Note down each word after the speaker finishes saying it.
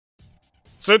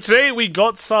So today we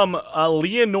got some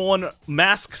Leonorn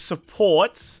mask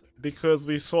support because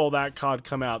we saw that card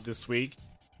come out this week.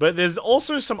 But there's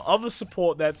also some other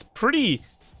support that's pretty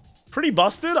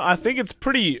busted. I think it's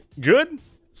pretty good.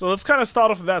 So let's kind of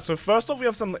start off with that. So first off, we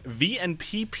have some V and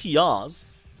P PRs.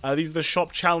 These are the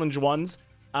shop challenge ones.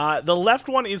 The left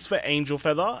one is for Angel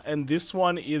Feather, and this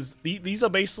one is these are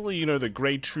basically, you know, the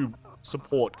grade 2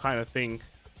 support kind of thing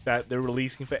that they're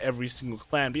releasing for every single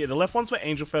clan. But yeah, the left one's for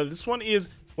Angel Feather. This one is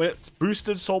when it's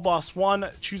boosted Soul Blast 1,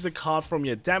 choose a card from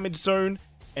your damage zone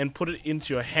and put it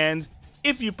into your hand.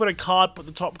 If you put a card, put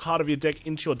the top card of your deck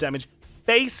into your damage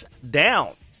face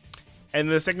down.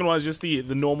 And the second one is just the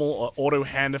normal auto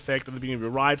hand effect at the beginning of your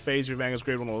ride phase. Your Vanguard's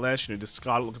grade 1 or less, you know,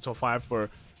 discard it, look at top 5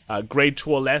 for grade 2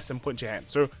 or less and put it in your hand.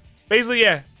 So basically,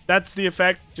 yeah, that's the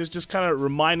effect. Just kind of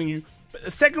reminding you. But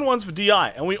the second one's for DI,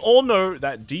 and we all know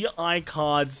that DI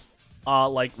cards are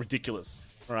like ridiculous.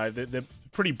 All right, they're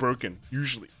pretty broken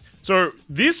usually. So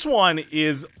this one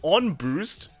is on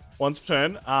boost once per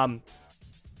turn.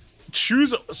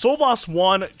 Choose Soul Blast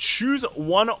 1, choose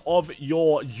one of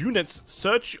your units,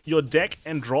 search your deck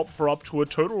and drop for up to a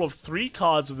total of 3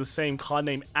 cards with the same card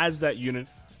name as that unit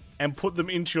and put them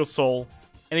into your soul.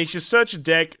 And if you search your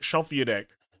deck, shuffle your deck.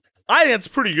 I think that's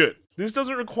pretty good. This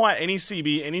doesn't require any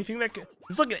CB, anything that can,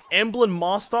 it's like an Emblem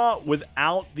Master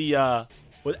without the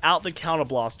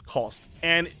counterblast cost.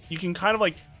 And you can kind of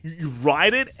like, you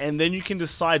ride it and then you can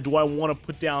decide, do I want to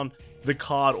put down the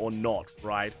card or not,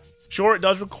 right? Sure, it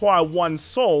does require 1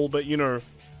 soul, but you know,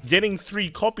 getting 3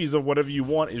 copies of whatever you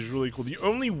want is really cool. The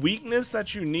only weakness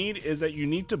that you need is that you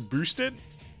need to boost it,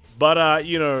 but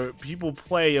you know, people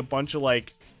play a bunch of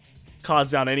like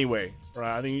cards down anyway,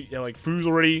 right? I think like Foo's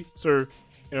already, so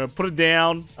you know, put it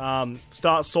down,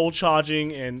 start soul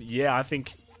charging, and yeah, I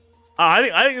think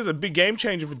it's a big game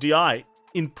changer for DI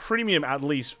in premium at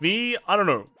least. V, I don't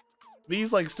know,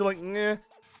 V's like still like, nah.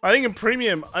 I think in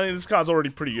premium, I think this card's already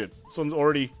pretty good. This one's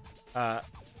already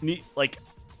like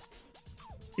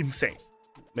insane,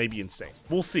 maybe insane.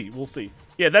 We'll see.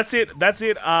 Yeah, that's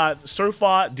it. So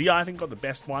far, DI I think got the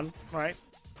best one, right?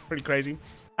 Pretty crazy.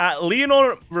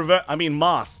 Leonorn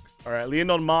Mask. All right,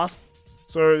 Leonorn Mask.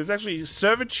 So there's actually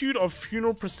Servitude of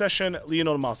Funeral Procession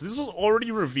Leonorn Mask. This was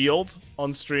already revealed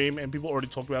on stream and people already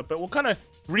talked about it, but we'll kind of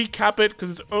recap it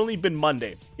because it's only been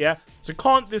Monday. Yeah, so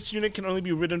this unit can only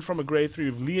be ridden from a grade 3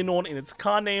 of Leonorn in its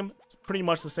card name. It's pretty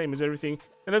much the same as everything.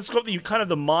 And it's got the kind of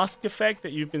the mask effect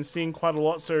that you've been seeing quite a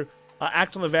lot. So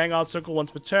act on the Vanguard circle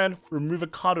once per turn, remove a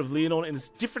card of Leonorn in its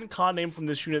different card name from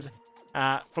this unit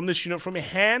from your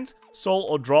hand, soul,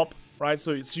 or drop. Right,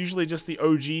 so it's usually just the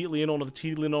OG Leonorn or the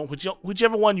TD Leonorn,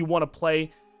 whichever one you want to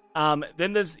play.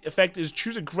 Then there's effect is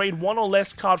choose a grade 1 or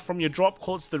less card from your drop,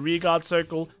 call it the rearguard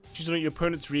circle, choose one of your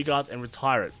opponent's rearguards and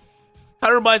retire it. That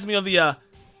reminds me of the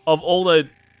all the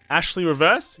Ashley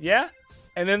reverse, yeah.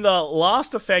 And then the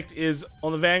last effect is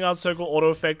on the Vanguard circle auto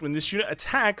effect. When this unit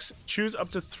attacks, choose up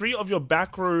to 3 of your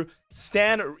back row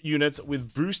stand units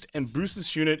with boost and boost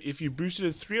this unit. If you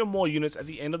boosted 3 or more units at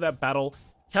the end of that battle,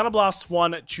 counterblast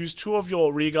 1, choose 2 of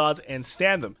your rearguards and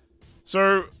stand them.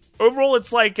 So overall,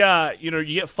 it's like, you know,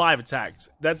 you get 5 attacks.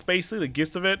 That's basically the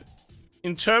gist of it.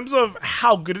 In terms of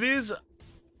how good it is,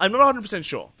 I'm not 100%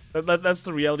 sure. That's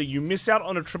the reality. You miss out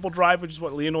on a triple drive, which is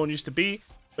what Leonorn used to be,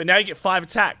 but now you get 5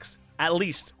 attacks at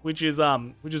least, which is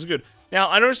good. Now,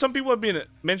 I know some people have been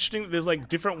mentioning that there's like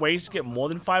different ways to get more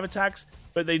than 5 attacks,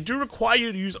 but they do require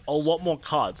you to use a lot more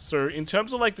cards. So in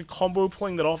terms of like the combo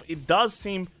pulling that off, it does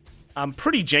seem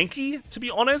pretty janky, to be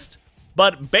honest,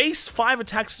 but base 5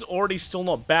 attacks is already still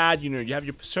not bad. You know, you have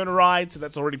your Persona Ride, so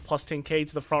that's already plus 10k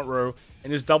to the front row,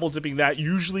 and just double dipping that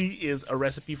usually is a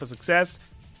recipe for success.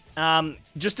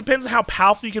 Just depends on how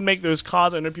powerful you can make those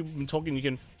cards. I know people have been talking, you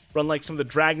can run like some of the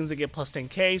dragons that get plus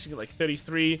 10k, so you get like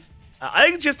 33. I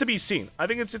think it's just to be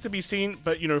seen.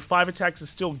 But you know, 5 attacks is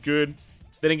still good.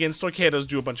 Then again, Stoichea does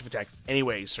do a bunch of attacks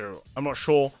anyway, so I'm not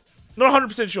sure. Not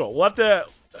 100% sure.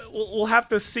 We'll have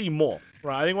to see more,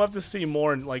 right? I think we'll have to see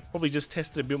more and like probably just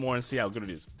test it a bit more and see how good it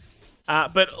is.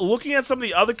 But looking at some of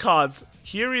the other cards,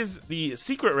 here is the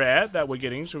secret rare that we're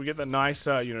getting. So we get the nice,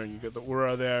 you know, you get the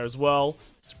aura there as well.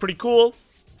 It's pretty cool.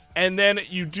 And then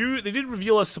they did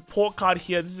reveal a support card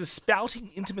here. This is a Spouting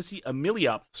Intimacy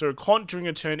Amelia. So can't during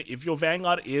a turn if your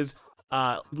Vanguard is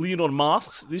Leonorn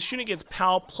Masks. This unit gets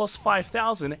power plus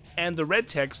 5,000 and the red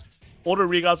text auto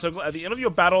rearguard circle at the end of your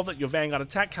battle that your Vanguard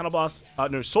attack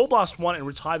Soul Blast 1 and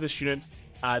retire this unit.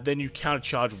 Then you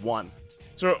countercharge 1.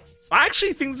 So I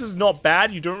actually think this is not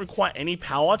bad. You don't require any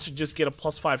power to just get a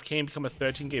plus 5k and become a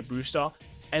 13k booster.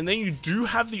 And then you do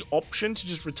have the option to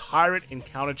just retire it and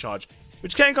countercharge.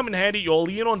 which can come in handy. Your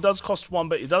Leonon does cost 1,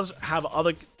 but it does have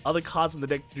other cards in the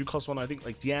deck that do cost 1. I think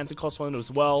like Diantha costs 1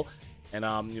 as well,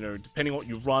 and you know, depending on what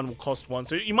you run, will cost 1.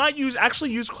 So you might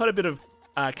actually use quite a bit of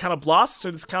counter blast.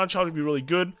 So this counter charge would be really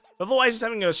good. Otherwise, just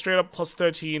having a straight up plus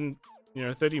 13, you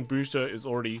know, 13 booster is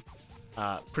already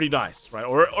pretty nice, right?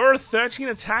 Or a 13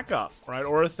 attacker, right?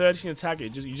 Or a 13 attacker.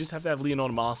 You just have to have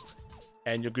Leonon masks,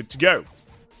 and you're good to go.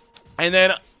 And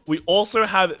then we also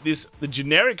have the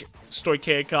generic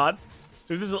Stoichea card.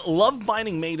 So this is Love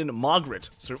Binding Maiden Margaret.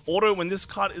 So auto, when this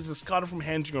card is discarded from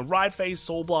hand during a ride phase,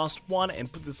 Soul Blast 1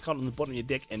 and put this card on the bottom of your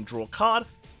deck and draw a card.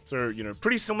 So, you know,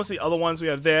 pretty similar to the other ones we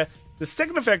have there. The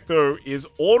second effect, though, is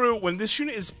auto, when this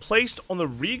unit is placed on the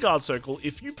rearguard circle,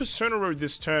 if you Persona Road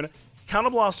this turn,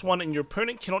 Counterblast 1 and your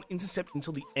opponent cannot intercept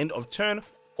until the end of turn.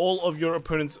 All of your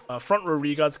opponent's front row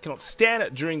rearguards cannot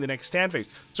stand during the next stand phase.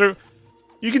 So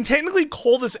you can technically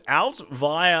call this out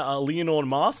via Leonon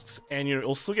masks, and you know,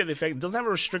 it'll still get the effect. It doesn't have a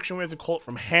restriction where you have to call it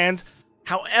from hand.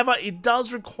 However, it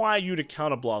does require you to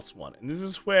counterblast 1, and this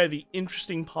is where the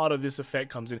interesting part of this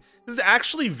effect comes in. This is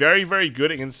actually very, very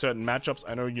good against certain matchups.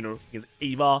 I know, you know, against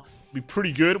Ava, it'll be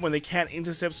pretty good when they can't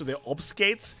intercept, so they're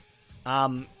obfuscates,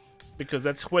 because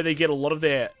that's where they get a lot of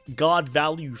their guard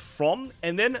value from.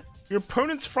 And then your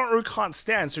opponent's front row can't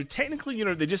stand, so technically, you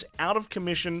know, they're just out of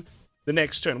commission the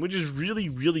next turn, which is really,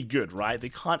 really good, right? They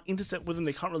can't intercept with them,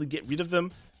 they can't really get rid of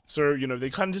them. So, you know, they're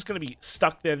kind of just going to be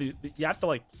stuck there. You have to,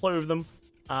 like, play over them.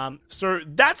 So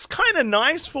that's kind of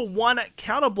nice for one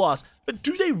counterblast. But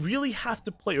do they really have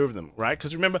to play over them, right?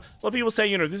 Because remember, a lot of people say,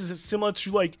 you know, this is similar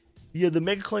to, like, the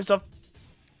Mega Clone stuff.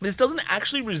 This doesn't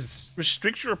actually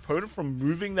restrict your opponent from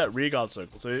moving that rearguard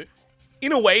circle. So,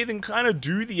 in a way, they can kind of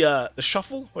do the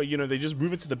shuffle, where, you know, they just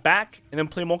move it to the back and then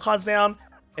play more cards down.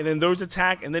 And then those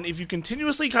attack. And then if you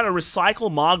continuously kind of recycle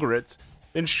Margaret,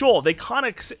 then sure, they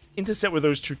can't intercept with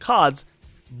those 2 cards,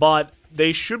 but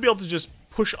they should be able to just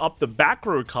push up the back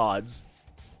row cards,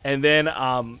 and then,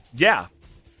 yeah,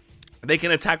 they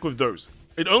can attack with those.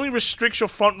 It only restricts your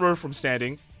front row from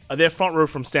standing, their front row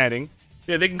from standing.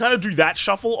 Yeah, they can kind of do that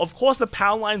shuffle. Of course, the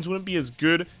power lines wouldn't be as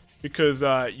good, because,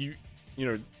 you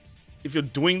know, if you're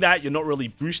doing that, you're not really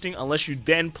boosting unless you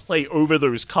then play over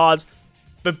those cards.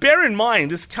 But bear in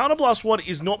mind, this Counterblast 1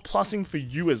 is not plussing for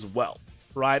you as well.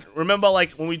 Right? Remember,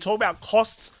 like, when we talk about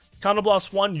costs,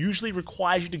 Counterblast 1 usually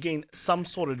requires you to gain some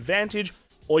sort of advantage,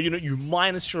 or, you know, you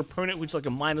minus your opponent, which is like a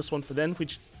 -1 for them,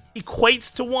 which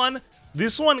equates to 1.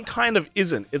 This one kind of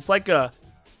isn't. It's like a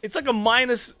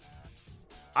minus,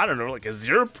 I don't know, like a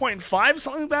 0.5,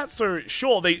 something like that. So,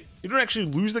 sure, they don't actually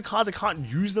lose the cards, they can't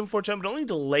use them for a turn, but it only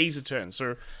delays a turn.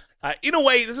 So, in a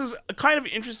way, this is a kind of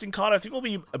interesting card. I think it'll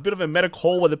be a bit of a meta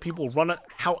call whether people run it.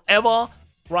 However,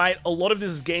 right, a lot of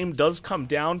this game does come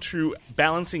down to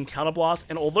balancing counterblast,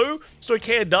 and although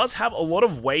Stoichea does have a lot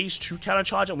of ways to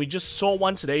countercharge, and we just saw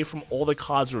one today from all the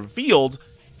cards revealed,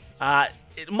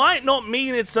 it might not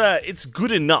mean it's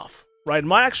good enough, right? It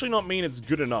might actually not mean it's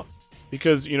good enough,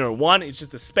 because, you know, 1, it's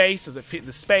just the space. Does it fit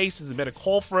the space? Is it a better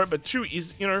call for it? But 2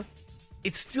 is, you know,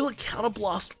 it's still a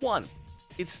counterblast 1.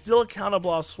 It's still a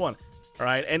counterblast 1, all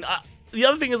right? And the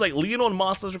other thing is, like, Leonon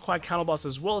Masters require counterblast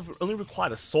as well. If it only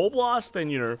required a Soul Blast, then,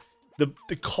 you know,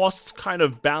 the costs kind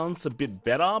of balance a bit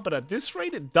better. But at this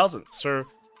rate, it doesn't. So,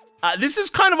 this is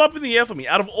kind of up in the air for me.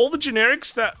 Out of all the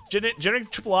generics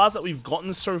generic triple Rs that we've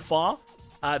gotten so far,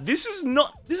 this is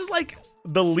like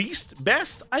the least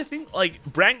best, I think. Like,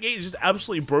 Brand Gate is just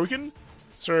absolutely broken.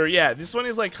 So, yeah, this one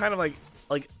is, like, kind of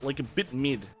like a bit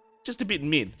mid. Just a bit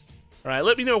mid. Alright,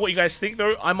 let me know what you guys think,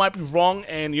 though. I might be wrong,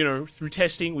 and, you know, through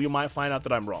testing, we might find out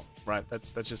that I'm wrong, right?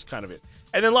 That's just kind of it.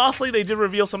 And then lastly, they did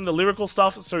reveal some of the lyrical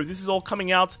stuff, so this is all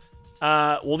coming out.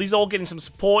 Well, these are all getting some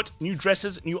support, new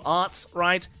dresses, new arts,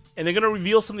 right? And they're going to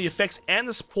reveal some of the effects and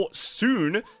the support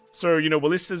soon. So, you know,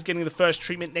 Ballista's getting the first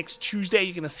treatment next Tuesday.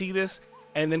 You're going to see this.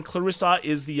 And then Clarissa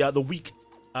is the week...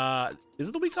 is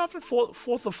it the week after?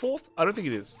 4th of 4th? I don't think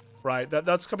it is, right?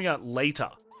 That's coming out later,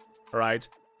 right?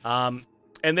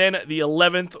 And then the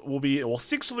 11th will be, well,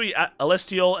 6th will be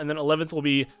Celestial, and then 11th will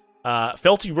be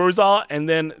Felty Rosa, and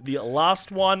then the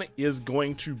last one is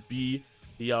going to be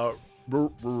the, I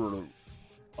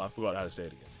forgot how to say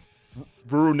it again.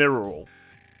 Brunero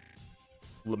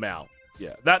Lamau.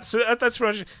 Yeah, that's pretty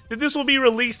much it. This will be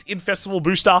released in Festival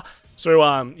Booster, so,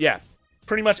 yeah,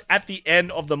 pretty much at the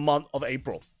end of the month of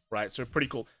April, right? So, pretty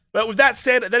cool. But with that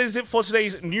said, that is it for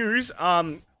today's news.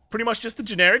 Pretty much just the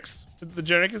generics. The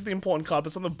generic is the important card,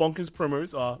 but some of the bonkers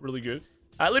promos are really good.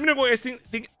 Let me know what you guys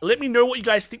think. Let me know what you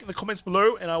guys think in the comments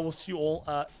below, and I will see you all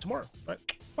tomorrow. Right?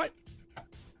 Bye.